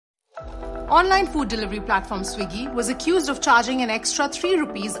Online food delivery platform Swiggy was accused of charging an extra 3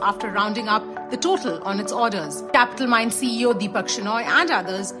 rupees after rounding up the total on its orders. Capital Mind CEO Deepak Shenoy and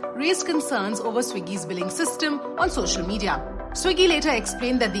others raised concerns over Swiggy's billing system on social media. Swiggy later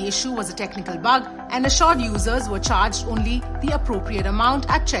explained that the issue was a technical bug and assured users were charged only the appropriate amount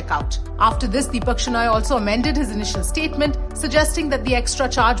at checkout. After this, Deepak Shenoy also amended his initial statement, suggesting that the extra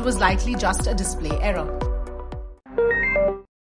charge was likely just a display error.